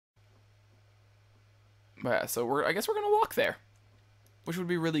But yeah, so I guess we're gonna walk there, which would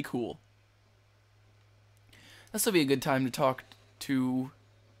be really cool. This will be a good time to talk to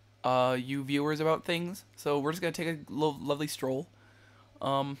you viewers about things. So we're just gonna take a lovely stroll.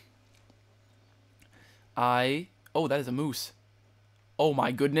 Oh, that is a moose. Oh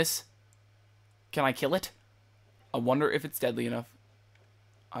my goodness. Can I kill it? I wonder if it's deadly enough.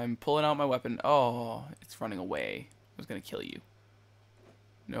 I'm pulling out my weapon. Oh, it's running away. I was gonna kill you.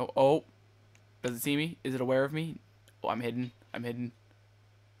 No. Oh. Does it see me? Is it aware of me? Oh, I'm hidden. I'm hidden.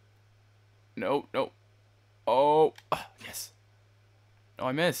 No, no. Oh. Yes. No,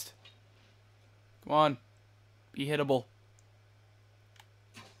 I missed. Come on. Be hittable.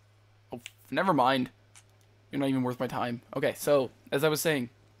 Oh, never mind. You're not even worth my time. Okay, so, as I was saying,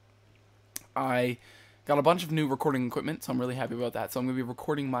 I got a bunch of new recording equipment, so I'm really happy about that. So I'm going to be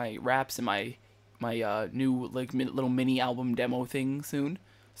recording my raps and my new like little mini album demo thing soon.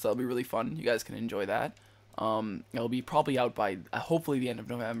 So that'll be really fun. You guys can enjoy that. It'll be probably out by hopefully the end of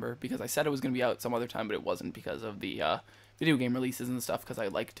November, because I said it was going to be out some other time, but it wasn't because of the video game releases and stuff, because I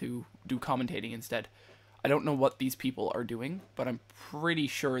like to do commentating instead. I don't know what these people are doing, but I'm pretty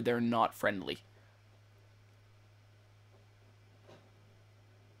sure they're not friendly.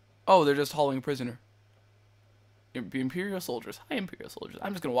 Oh, they're just hauling a prisoner. The Imperial soldiers. Hi, Imperial soldiers.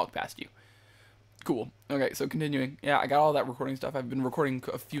 I'm just going to walk past you. Cool. Okay, so continuing. Yeah, I got all that recording stuff. I've been recording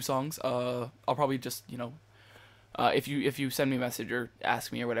a few songs. I'll probably just, you know, if you send me a message or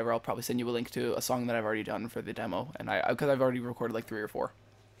ask me or whatever, I'll probably send you a link to a song that I've already done for the demo. And because I've already recorded like 3 or 4.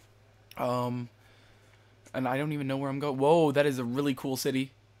 And I don't even know where I'm going. Whoa, that is a really cool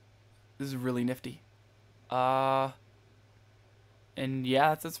city. This is really nifty. And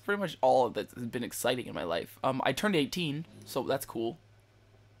yeah, that's pretty much all that's been exciting in my life. I turned 18, so that's cool.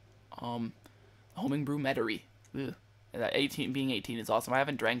 Homing brew metairie. Ugh. That being 18 is awesome. I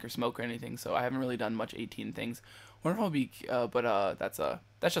haven't drank or smoked or anything, so I haven't really done much 18 things. Wonder if I'll be, but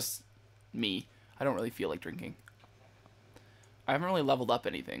that's just me. I don't really feel like drinking. I haven't really leveled up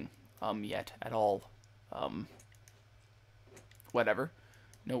anything, yet at all. Whatever.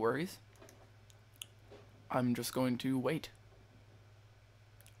 No worries. I'm just going to wait.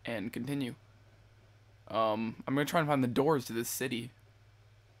 And continue. I'm gonna try and find the doors to this city.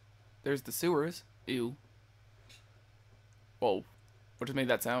 There's the sewers. Ew. Whoa. What just made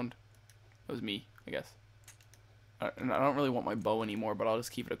that sound? That was me, I guess. And I don't really want my bow anymore, but I'll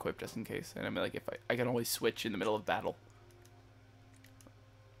just keep it equipped just in case. And I mean, like, if I can always switch in the middle of battle.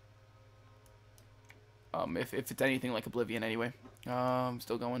 If it's anything like Oblivion anyway.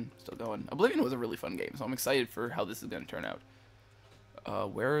 Still going. Oblivion was a really fun game, so I'm excited for how this is gonna turn out.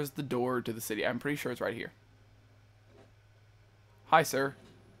 Where is the door to the city? I'm pretty sure it's right here. Hi, sir.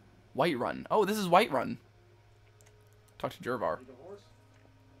 Whiterun. Oh, this is Whiterun. Talk to Jervar. Need a horse?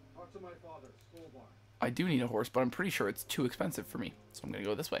 Talk to my father, Skullbar. I do need a horse, but I'm pretty sure it's too expensive for me. So I'm going to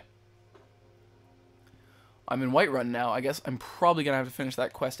go this way. I'm in Whiterun now. I guess I'm probably going to have to finish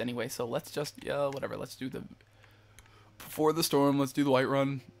that quest anyway. So let's just, whatever. Let's do the... Before the storm, let's do the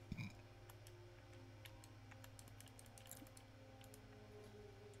Whiterun.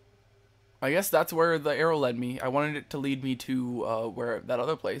 I guess that's where the arrow led me. I wanted it to lead me to where that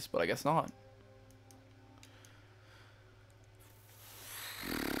other place, but I guess not.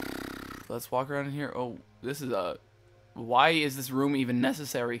 Let's walk around in here. Oh, this is a... Why is this room even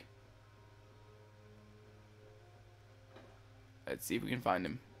necessary? Let's see if we can find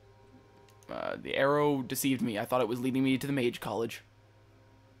him. The arrow deceived me. I thought it was leading me to the mage college.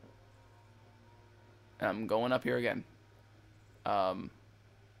 And I'm going up here again.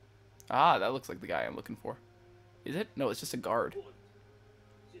 Ah, that looks like the guy I'm looking for. Is it? No, it's just a guard.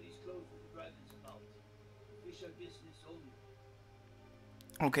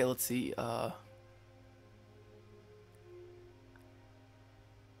 Okay, let's see. Let's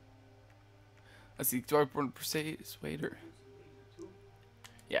see. Do I want to persuade her?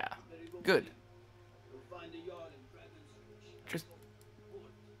 Yeah. Good. Just.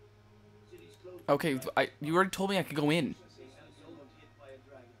 Okay, you already told me I could go in.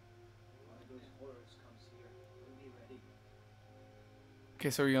 Okay,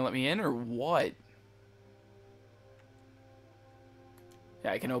 so are you gonna let me in or what?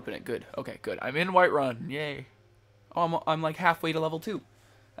 Yeah, I can open it. Good. Okay, good. I'm in Whiterun. Yay. Oh, I'm like halfway to level 2.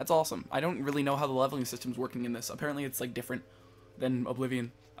 That's awesome. I don't really know how the leveling system's working in this. Apparently it's like different than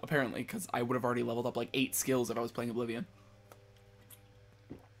Oblivion. Apparently, because I would have already leveled up like 8 skills if I was playing Oblivion.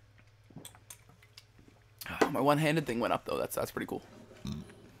 My one-handed thing went up though. That's pretty cool.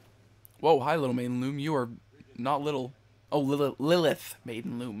 Whoa, hi little maiden loom. You are not little. Oh, Lilith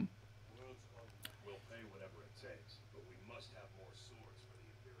Maiden Loom.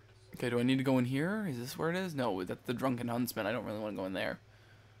 Okay, do I need to go in here? Is this where it is? No, that's the Drunken Huntsman. I don't really want to go in there.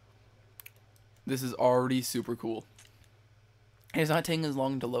 This is already super cool. And it's not taking as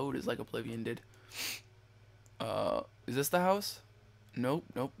long to load as like Oblivion did. Is this the house? Nope,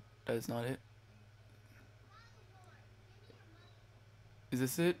 nope. That is not it. Is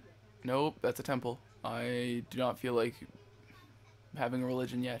this it? Nope, that's a temple. I do not feel like having a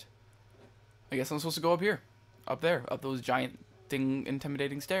religion yet. I guess I'm supposed to go up here. Up there. Up those giant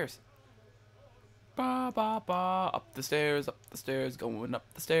intimidating stairs. Ba ba ba. Up the stairs, going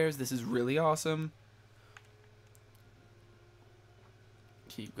up the stairs. This is really awesome.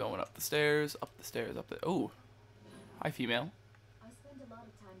 Keep going up the stairs, up the stairs, up the... Oh. Hi, female. I spend a lot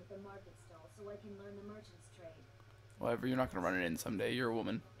of time at the market stall so I can learn the merchant's trade. Whatever, you're not going to run it in someday. You're a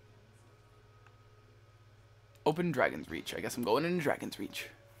woman. Open Dragon's Reach. I guess I'm going into Dragon's Reach.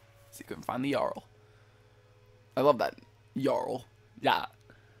 See if I can find the Jarl. I love that. Jarl. Yeah.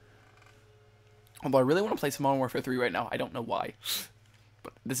 Although I really want to play some Modern Warfare 3 right now. I don't know why.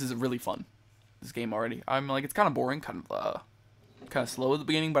 But this is really fun. This game already. I'm like, it's kind of boring. Kind of slow at the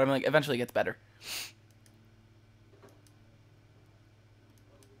beginning. But I'm like, eventually it gets better.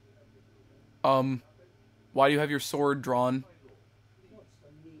 Why do you have your sword drawn?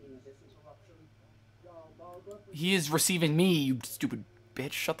 He is receiving me, you stupid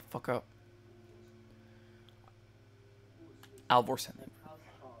bitch. Shut the fuck up. Alvor sent me.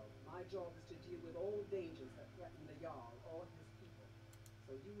 My job is to deal with all dangers that threaten the Jarl or his people.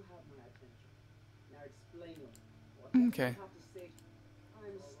 So you have my attention. Now explain them. What Okay. you have to say.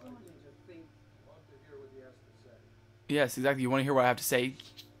 I'm starting to think. I want to hear what he has to say. Yes, exactly. You want to hear what I have to say?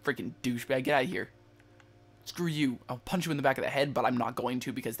 Freaking douchebag. Get out of here. Screw you. I'll punch you in the back of the head, but I'm not going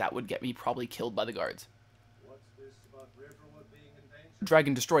to because that would get me probably killed by the guards. What's this about Riverwood being in danger?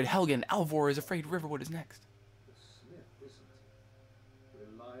 Dragon destroyed Helgen. Alvor is afraid Riverwood is next. The Smith, isn't he?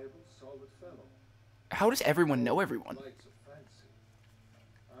 Reliable, solid fellow. How does everyone know everyone? Lights of fancy.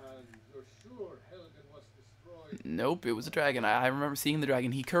 And you're sure Helgen was destroyed? Nope, it was a dragon. I remember seeing the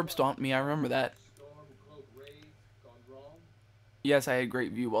dragon. He curb stomped me. I remember that. Stormcloak raid gone wrong? Yes, I had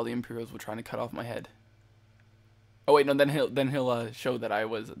great view while the Imperials were trying to cut off my head. Oh wait, no. Then he'll show that I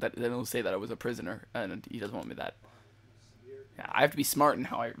was that. Then he'll say that I was a prisoner, and he doesn't want me that. Yeah, I have to be smart in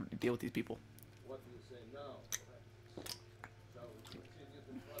how I deal with these people. What do you say now? Shall we continue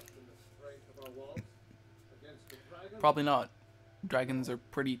to trust in the strength of our walls against the dragon? Probably not. Dragons are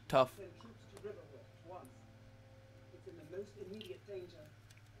pretty tough. Send troops to Riverwood at once. It's in the most immediate danger.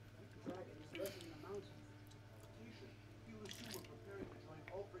 The dragon is lurking in the mountains. You assume we're preparing to join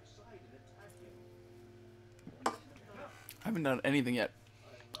Ulfric's side and attack him. I haven't done anything yet. I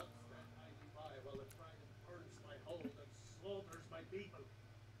will not stand idly by while the dragon burns my hold and slaughters my people.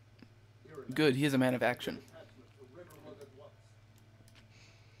 Here and Good, he is a man of action. attachment to Riverwood at once.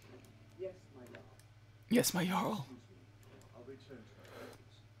 Yes, my Jarl. Yes, my Jarl. I'll return to my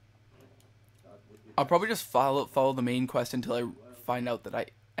duties. That would be I'll probably just follow the main quest until I find out that I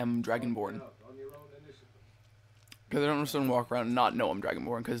am Dragonborn. out on your own initiative. Because I don't just want to walk around and not know I'm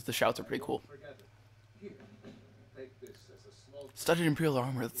Dragonborn, because the shouts are pretty cool. Forget it. Here, take this as a small Studded Imperial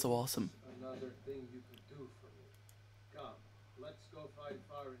armor, that's so awesome. another thing you could do for me. Come, let's go find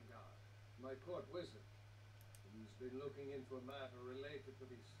Farengar, my court wizard. He's been looking into a matter related to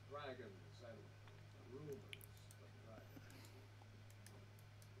these dragons and rumors of dragons.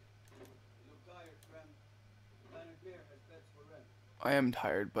 You look tired, friend. Bannerclear has beds for rent. I am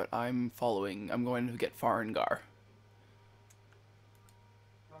tired, but I'm following. I'm going to get Farengar.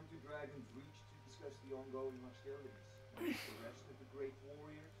 Come to Dragon's Reach to discuss the ongoing hostilities. The rest of the great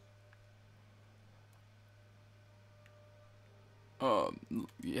warriors.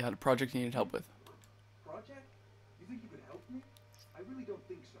 You had a project you needed help with. Project? You think you could help me? I really don't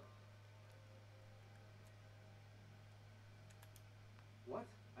think so. What?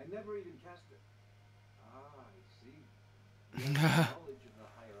 I never even cast it. Ah, I see. You have knowledge of the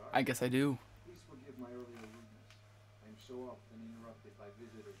hierarchy. I guess I do. Please forgive my earlier rudeness. I'm so often interrupted by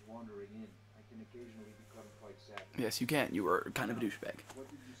visitors wandering in. I can occasionally become quite savage. Yes, you can. You were kind of a douchebag. What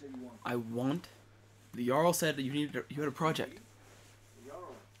did you say you want? I want. The Jarl said that you had a project. The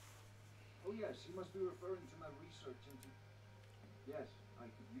Jarl. Oh yes, you must be referring to my research into... Yes, I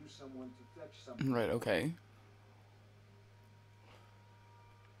could use someone to fetch something. Right. Okay.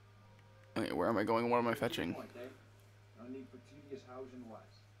 Okay, where am I going? What am I fetching? Point, eh? No need for tedious hows and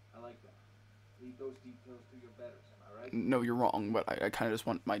whys. I like that. Leave those details to your betters, am I right? No, you're wrong. But I kind of just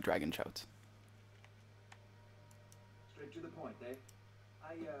want my dragon shouts. Straight to the point, eh?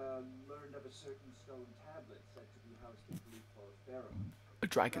 I learned of a certain stone tablet said to be housed in Bleak Falls Barrow. A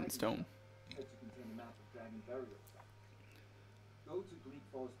dragon stone. Said to contain a map of dragon burial sites. Go to Bleak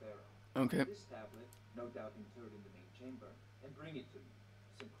Falls Barrow. Okay. This tablet, no doubt interred in the main chamber, and bring it to me.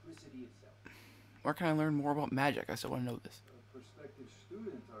 Simplicity itself. Where can I learn more about magic? I still want to know this. A prospective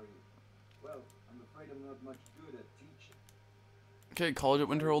student, are you? Well, I'm afraid I'm not much good at teaching. Okay, college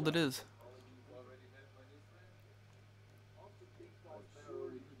at Winterhold it is. You've already met my new friend here. Off to Big Falls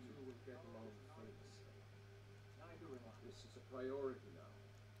Barrow, you two will get along famously. Neither am I. This is a priority now.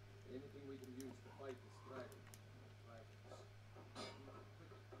 Anything we can use to fight this dragon. Dragons.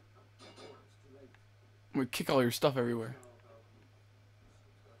 Before it's too late. We kick all your stuff everywhere.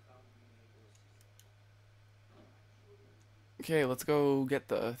 Okay, let's go get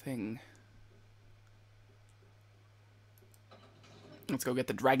the thing. Let's go get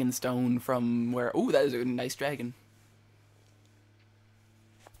the dragon stone from where... Ooh, that is a nice dragon.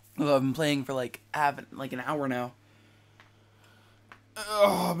 Although I've been playing for like an hour now.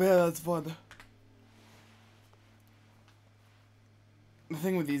 Oh man, that's fun. The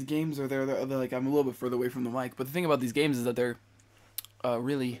thing with these games are they're like, I'm a little bit further away from the mic, but the thing about these games is that they're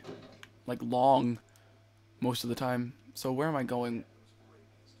really like long most of the time. So where am I going?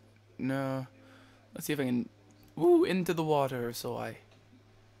 No. Let's see if I can... Ooh, into the water, so I...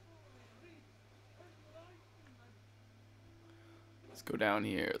 Let's go down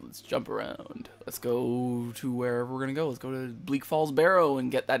here. Let's jump around. Let's go to wherever we're gonna go. Let's go to Bleak Falls Barrow and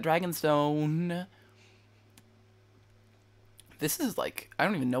get that Dragonstone. This is like... I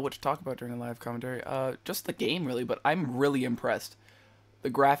don't even know what to talk about during a live commentary. Just the game, really, but I'm really impressed. The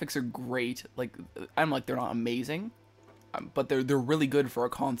graphics are great. Like, I'm like, they're not amazing, but they're really good for a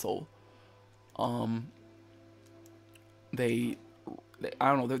console. I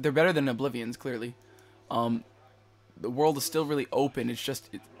don't know, they're better than Oblivion's, clearly. The world is still really open. It's just,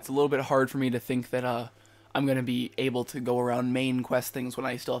 it's a little bit hard for me to think that I'm gonna be able to go around main quest things when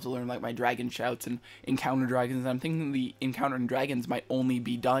I still have to learn like my dragon shouts and encounter dragons. I'm thinking the encountering dragons might only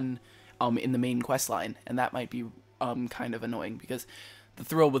be done in the main quest line, and that might be kind of annoying, because the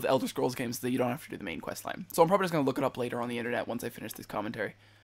thrill with Elder Scrolls games is that you don't have to do the main quest line. So I'm probably just gonna look it up later on the internet once I finish this commentary.